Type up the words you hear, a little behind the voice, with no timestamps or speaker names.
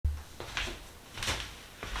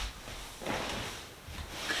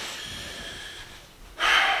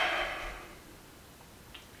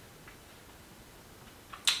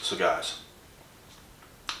So guys,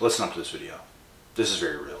 listen up to this video. This is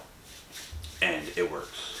very real, and it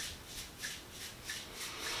works.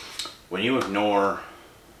 When you ignore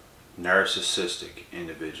narcissistic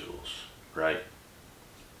individuals, right,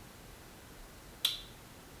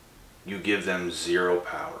 you give them zero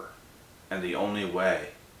power, and the only way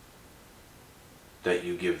that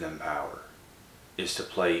you give them power is to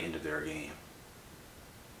play into their game.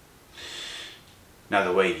 Now,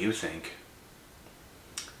 the way you think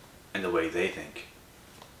and the way they think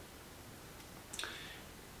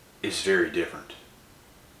is very different.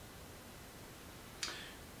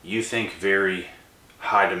 You think very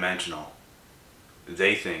high dimensional,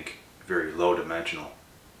 they think very low dimensional,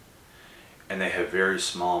 and they have very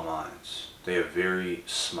small minds. They have very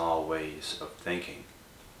small ways of thinking,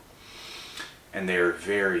 and they are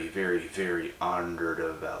very, very, very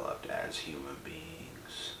underdeveloped as human beings.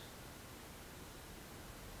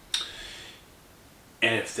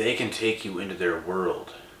 And if they can take you into their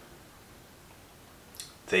world,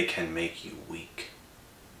 they can make you weak,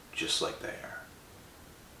 just like they are.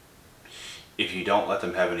 If you don't let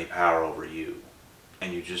them have any power over you,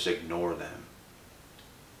 and you just ignore them,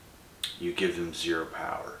 you give them zero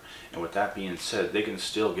power. And with that being said, they can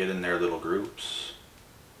still get in their little groups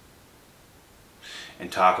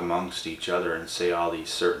and talk amongst each other and say all these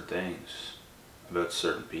certain things about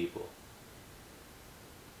certain people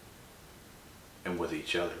and with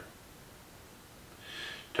each other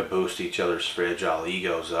to boost each other's fragile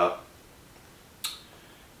egos up,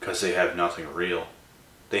 because they have nothing real.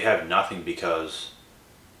 They have nothing because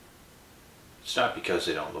it's not because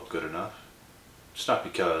they don't look good enough. It's not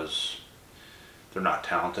because they're not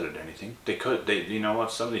talented at anything. You know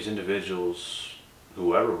what, some of these individuals,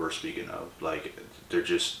 whoever we're speaking of, like, they're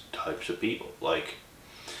just types of people. Like,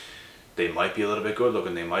 they might be a little bit good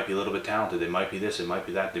looking, they might be a little bit talented, they might be this, they might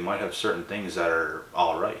be that, they might have certain things that are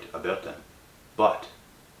alright about them. But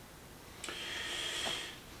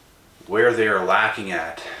where they are lacking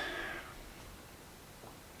at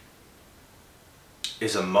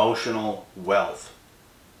is emotional wealth.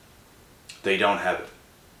 They don't have it.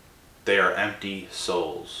 They are empty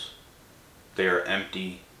souls. They are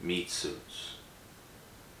empty meat suits.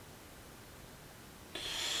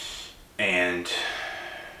 And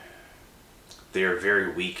they are very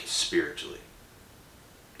weak spiritually.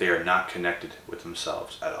 They are not connected with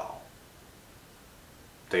themselves at all.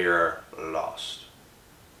 They are lost.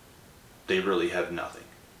 They really have nothing.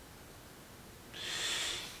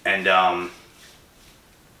 And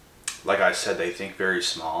like I said, they think very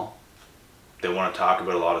small. They want to talk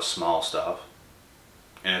about a lot of small stuff.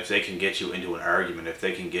 And if they can get you into an argument, if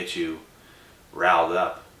they can get you riled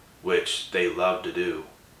up, which they love to do,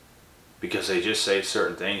 because they just say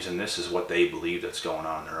certain things and this is what they believe that's going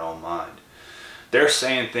on in their own mind. They're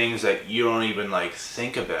saying things that you don't even like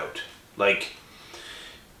think about. Like,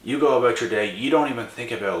 you go about your day, you don't even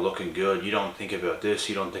think about looking good, you don't think about this,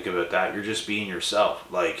 you don't think about that, you're just being yourself.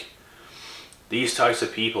 Like, these types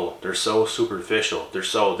of people, they're so superficial, they're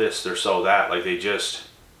so this, they're so that, like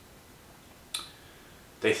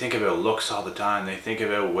they think about looks all the time, they think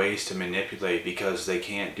about ways to manipulate because they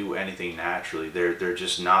can't do anything naturally, they're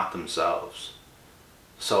just not themselves.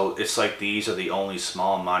 So it's like these are the only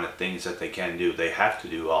small-minded things that they can do. They have to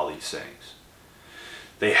do all these things.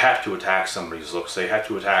 They have to attack somebody's looks, they have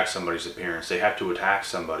to attack somebody's appearance, they have to attack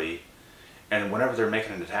somebody, and whenever they're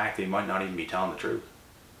making an attack, they might not even be telling the truth.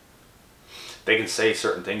 They can say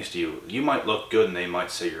certain things to you. You might look good and they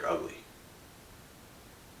might say you're ugly.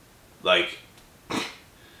 Like,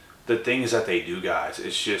 the things that they do, guys,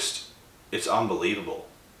 it's unbelievable.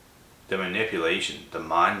 The manipulation, the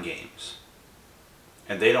mind games.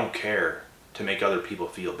 And they don't care to make other people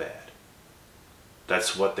feel bad.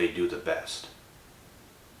 That's what they do the best.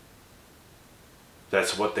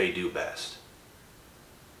 That's what they do best.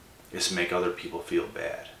 Is make other people feel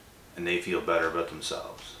bad. And they feel better about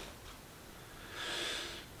themselves.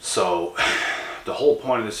 So, the whole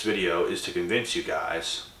point of this video is to convince you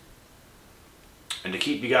guys and to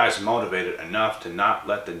keep you guys motivated enough to not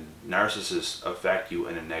let the narcissist affect you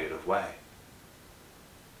in a negative way.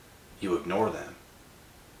 You ignore them.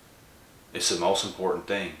 It's the most important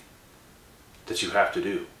thing that you have to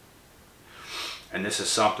do. And this is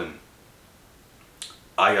something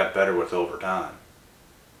I got better with over time.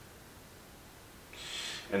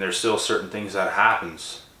 And there's still certain things that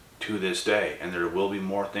happens to this day, and there will be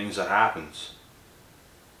more things that happens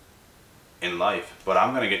in life, but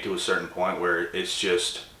I'm going to get to a certain point where it's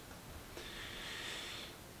just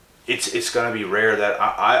it's going to be rare that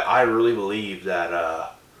I really believe that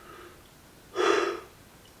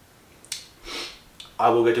I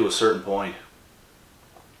will get to a certain point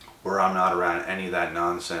where I'm not around any of that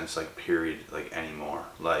nonsense, like, period, like, anymore.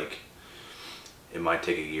 Like, it might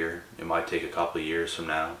take a year, it might take a couple of years from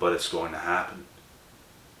now, but it's going to happen.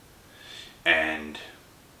 And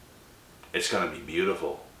it's going to be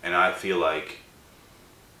beautiful. And I feel like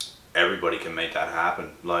everybody can make that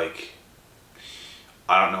happen. Like,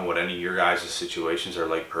 I don't know what any of your guys' situations are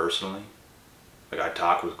like personally. Like, I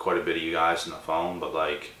talk with quite a bit of you guys on the phone, but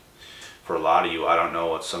like, for a lot of you, I don't know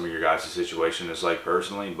what some of your guys' situation is like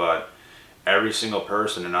personally, but every single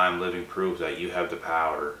person, and I'm living proof that you have the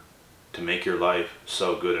power to make your life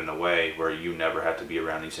so good in a way where you never have to be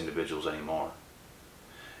around these individuals anymore.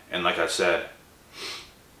 And like I said,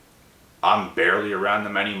 I'm barely around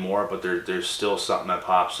them anymore, but there's still something that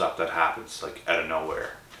pops up that happens like out of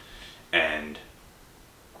nowhere. And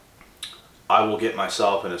I will get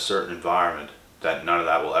myself in a certain environment that none of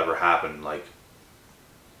that will ever happen. Like,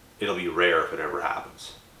 it'll be rare if it ever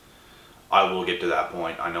happens. I will get to that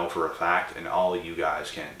point, I know for a fact, and all of you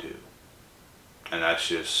guys can too. And that's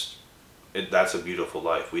just, that's a beautiful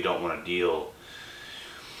life. We don't want to deal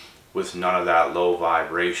with none of that low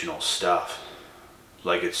vibrational stuff.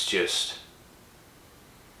 Like, it's just,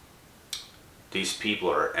 these people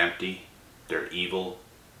are empty, they're evil,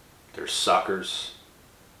 they're suckers.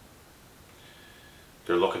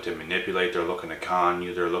 They're looking to manipulate, they're looking to con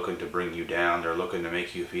you, they're looking to bring you down, they're looking to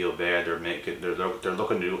make you feel bad, they're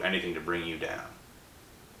looking to do anything to bring you down.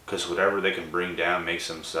 Because whatever they can bring down makes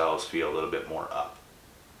themselves feel a little bit more up.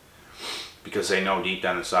 Because they know deep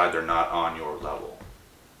down inside they're not on your level.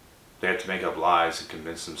 They have to make up lies and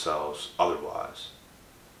convince themselves otherwise.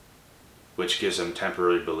 Which gives them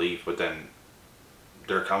temporary belief, but then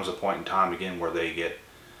there comes a point in time again where they get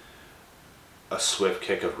a swift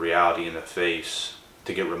kick of reality in the face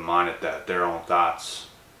to get reminded that their own thoughts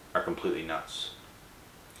are completely nuts.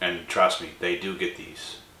 And trust me, they do get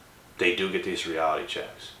these. They do get these reality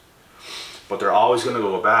checks. But they're always going to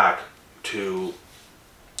go back to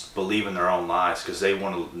believe in their own lies, because they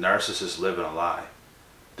want to, narcissists live in a lie.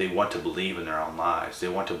 They want to believe in their own lies. They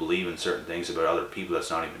want to believe in certain things about other people that's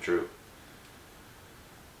not even true.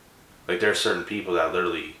 Like, there's certain people that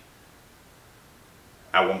literally,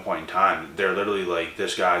 at one point in time, they're literally like,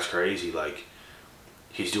 this guy's crazy, like,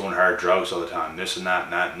 he's doing hard drugs all the time, this and that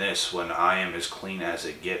and that and this, when I am as clean as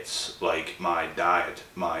it gets. Like, my diet,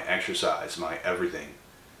 my exercise, my everything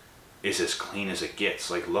is as clean as it gets.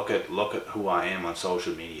 Like, look at who I am on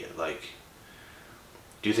social media. Like,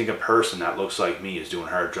 do you think a person that looks like me is doing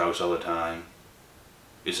hard drugs all the time,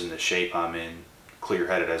 is in the shape I'm in,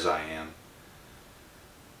 clear-headed as I am?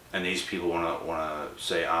 And these people want to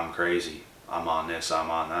say I'm crazy, I'm on this,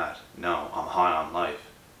 I'm on that. No, I'm high on life.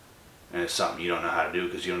 And it's something you don't know how to do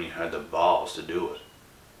because you don't even have the balls to do it.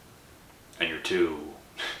 And you're too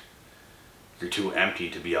empty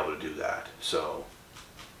to be able to do that. So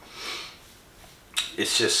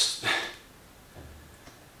it's just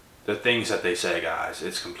the things that they say, guys,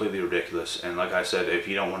 it's completely ridiculous. And like I said, if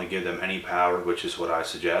you don't want to give them any power, which is what I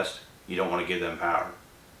suggest, you don't want to give them power.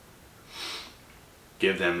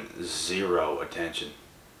 Give them zero attention.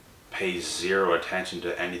 Pay zero attention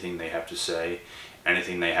to anything they have to say,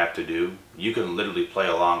 anything they have to do. You can literally play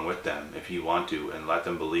along with them if you want to and let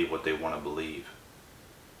them believe what they want to believe.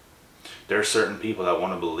 There are certain people that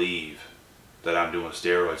want to believe that I'm doing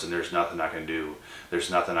steroids and there's nothing I can do, there's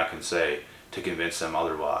nothing I can say to convince them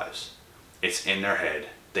otherwise. It's in their head.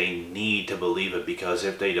 They need to believe it, because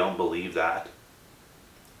if they don't believe that,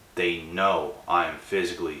 they know I am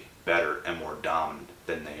physically better and more dominant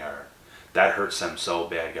than they are. That hurts them so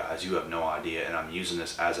bad, guys. You have no idea. And I'm using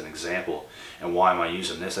this as an example. And why am I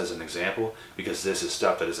using this as an example? Because this is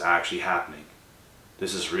stuff that is actually happening.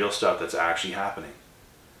 This is real stuff that's actually happening.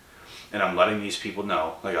 And I'm letting these people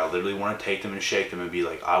know. Like, I literally want to take them and shake them and be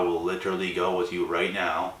like, I will literally go with you right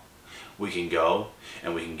now. We can go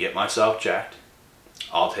and we can get myself checked.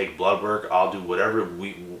 I'll take blood work. I'll do whatever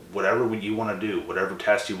you want to do. Whatever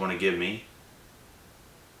test you want to give me.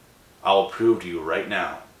 I will prove to you right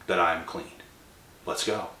now that I am clean. Let's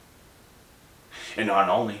go. And not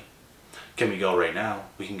only can we go right now,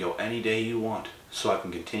 we can go any day you want, so I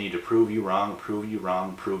can continue to prove you wrong, prove you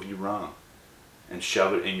wrong, prove you wrong, and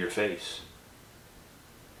shove it in your face.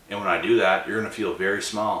 And when I do that, you're going to feel very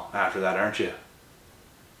small after that, aren't you?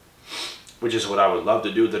 Which is what I would love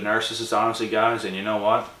to do with the narcissists, honestly, guys. And you know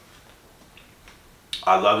what?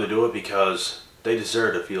 I love to do it because they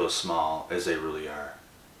deserve to feel as small as they really are.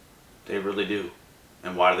 They really do.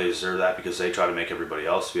 And why do they deserve that? Because they try to make everybody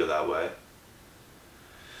else feel that way.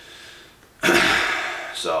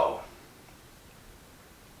 So,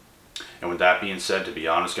 and with that being said, to be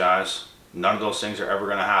honest, guys, none of those things are ever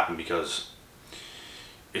going to happen, because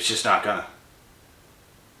it's just not gonna.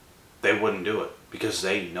 They wouldn't do it because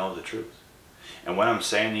they know the truth. And when I'm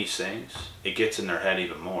saying these things, it gets in their head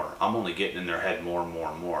even more. I'm only getting in their head more and more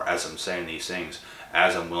and more as I'm saying these things,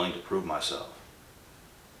 as I'm willing to prove myself.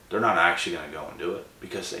 They're not actually going to go and do it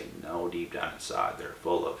because they know deep down inside they're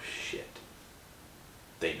full of shit.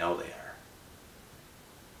 They know they are.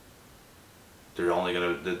 They're only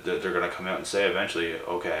going to, they're going to come out and say eventually,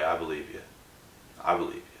 okay, I believe you. I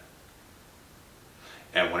believe you.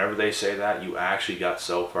 And whenever they say that, you actually got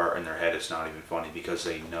so far in their head it's not even funny because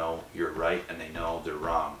they know you're right and they know they're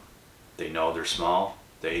wrong. They know they're small.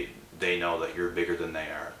 They know that you're bigger than they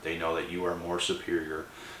are. They know that you are more superior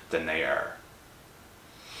than they are.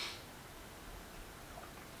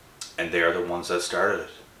 And they are the ones that started it.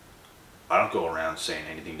 I don't go around saying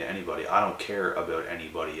anything to anybody. I don't care about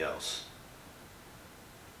anybody else.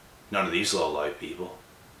 None of these low-life people.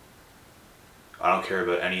 I don't care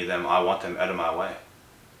about any of them. I want them out of my way.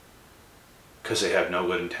 Because they have no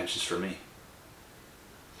good intentions for me.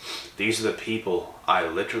 These are the people I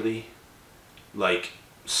literally, like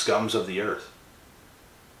scums of the earth.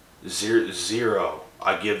 Zero.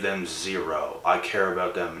 I give them zero. I care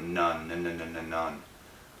about them none. None.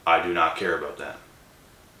 I do not care about them.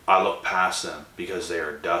 I look past them because they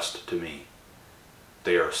are dust to me.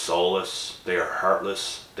 They are soulless. They are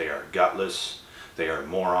heartless. They are gutless. They are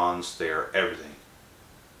morons. They are everything.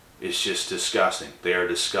 It's just disgusting. They are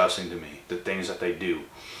disgusting to me. The things that they do,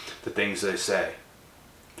 the things they say,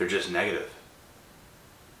 they're just negative.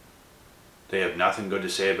 They have nothing good to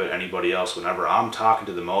say about anybody else. Whenever I'm talking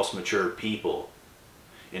to the most mature people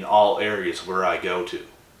in all areas where I go to,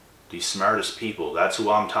 the smartest people, that's who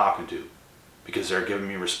I'm talking to. Because they're giving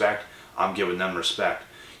me respect, I'm giving them respect.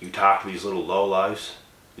 You talk to these little lowlifes,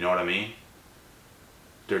 you know what I mean?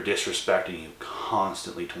 They're disrespecting you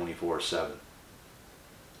constantly 24/7.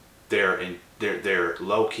 They're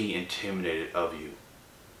low-key intimidated of you.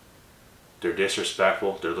 They're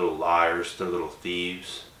disrespectful, they're little liars, they're little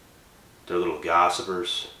thieves, they're little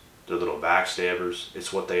gossipers, they're little backstabbers.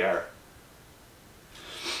 It's what they are.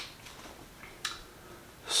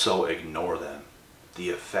 So ignore them. The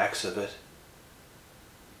effects of it,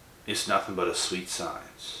 it's nothing but a sweet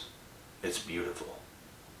science. It's beautiful.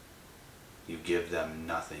 You give them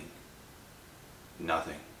nothing.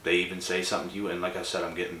 Nothing. They even say something to you, and like I said,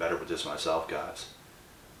 I'm getting better with this myself, guys.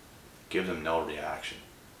 Give them no reaction.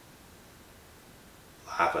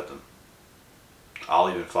 Laugh at them. I'll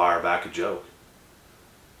even fire back a joke.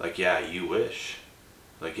 Like, yeah, you wish.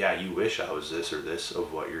 Like, yeah, you wish I was this or this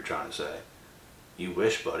of what you're trying to say. You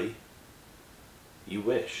wish, buddy. You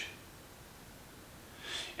wish.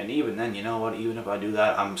 And even then, you know what, even if I do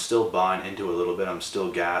that, I'm still buying into it a little bit. I'm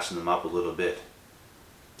still gassing them up a little bit.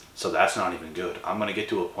 So that's not even good. I'm going to get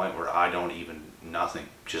to a point where I don't even, nothing,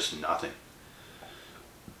 just nothing.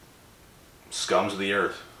 Scums of the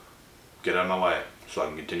earth, get out of my way so I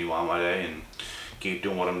can continue on my day and keep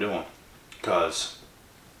doing what I'm doing. Because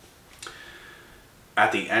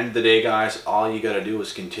at the end of the day, guys, all you got to do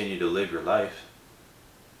is continue to live your life.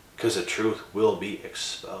 Because the truth will be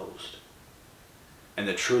exposed. And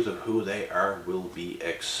the truth of who they are will be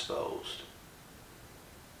exposed.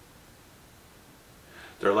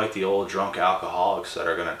 They're like the old drunk alcoholics that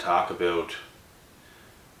are going to talk about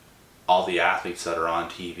all the athletes that are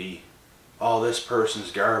on TV. Oh, this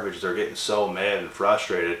person's garbage. They're getting so mad and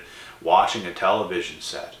frustrated watching a television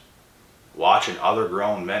set. Watching other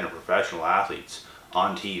grown men and professional athletes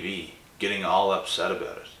on TV getting all upset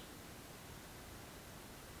about it.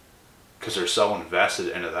 Because they're so invested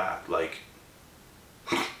into that. Like,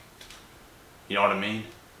 you know what I mean?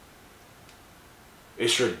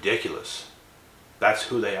 It's ridiculous. That's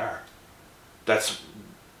who they are. That's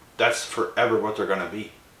forever what they're going to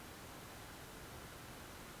be.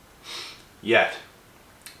 Yet,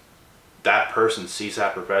 that person sees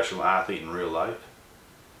that professional athlete in real life.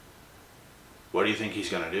 What do you think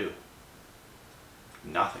he's going to do?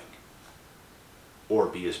 Nothing. Or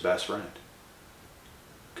be his best friend.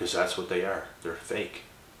 Because that's what they are. They're fake.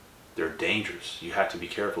 They're dangerous. You have to be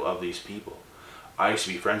careful of these people. I used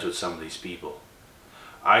to be friends with some of these people.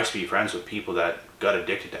 I used to be friends with people that got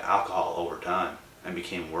addicted to alcohol over time and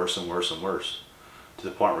became worse and worse and worse, to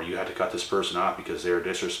the point where you had to cut this person off because they were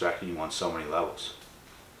disrespecting you on so many levels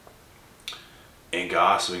and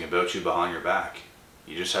gossiping about you behind your back.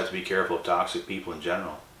 You just have to be careful of toxic people in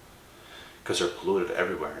general because they're polluted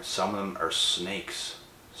everywhere. Some of them are snakes.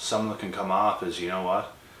 Some of them can come off as, you know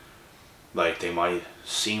what, like they might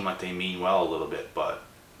seem like they mean well a little bit, but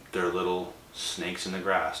they're little snakes in the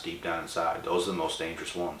grass deep down inside. Those are the most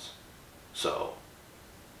dangerous ones. So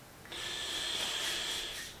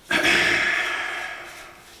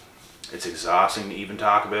it's exhausting to even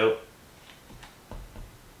talk about,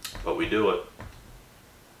 but we do it.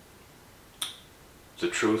 The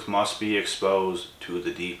truth must be exposed to the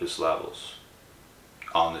deepest levels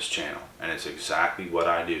on this channel, and it's exactly what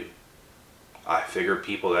I do. I figure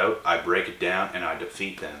people out, I break it down, and I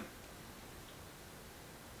defeat them.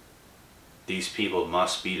 These people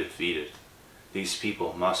must be defeated. These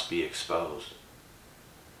people must be exposed.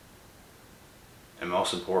 And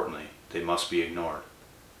most importantly, they must be ignored.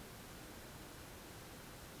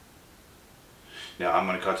 Now I'm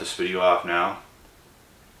going to cut this video off now.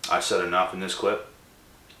 I said enough in this clip.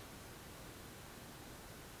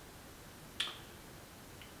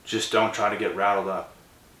 Just don't try to get rattled up.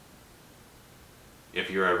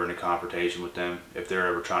 If you're ever in a confrontation with them, if they're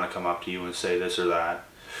ever trying to come up to you and say this or that,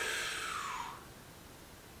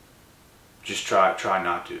 just try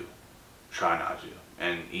not to. Try not to.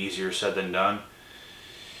 And easier said than done.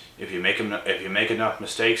 If you make enough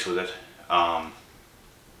mistakes with it,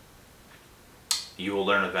 you will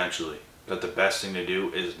learn eventually that the best thing to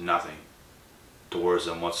do is nothing towards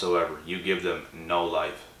them whatsoever. You give them no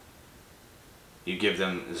life. You give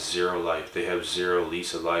them zero life. They have zero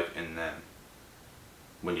lease of life in them.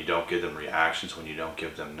 When you don't give them reactions, when you don't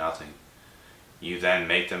give them nothing, you then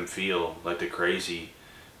make them feel like the crazy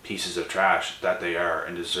pieces of trash that they are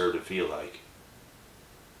and deserve to feel like.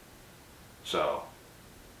 So,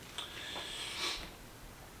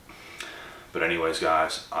 but anyways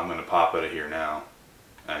guys, I'm going to pop out of here now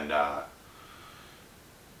and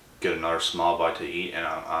get another small bite to eat, and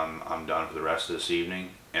I'm done for the rest of this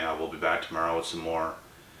evening, and I will be back tomorrow with some more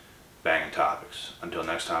banging topics. Until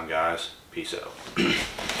next time guys, peace out.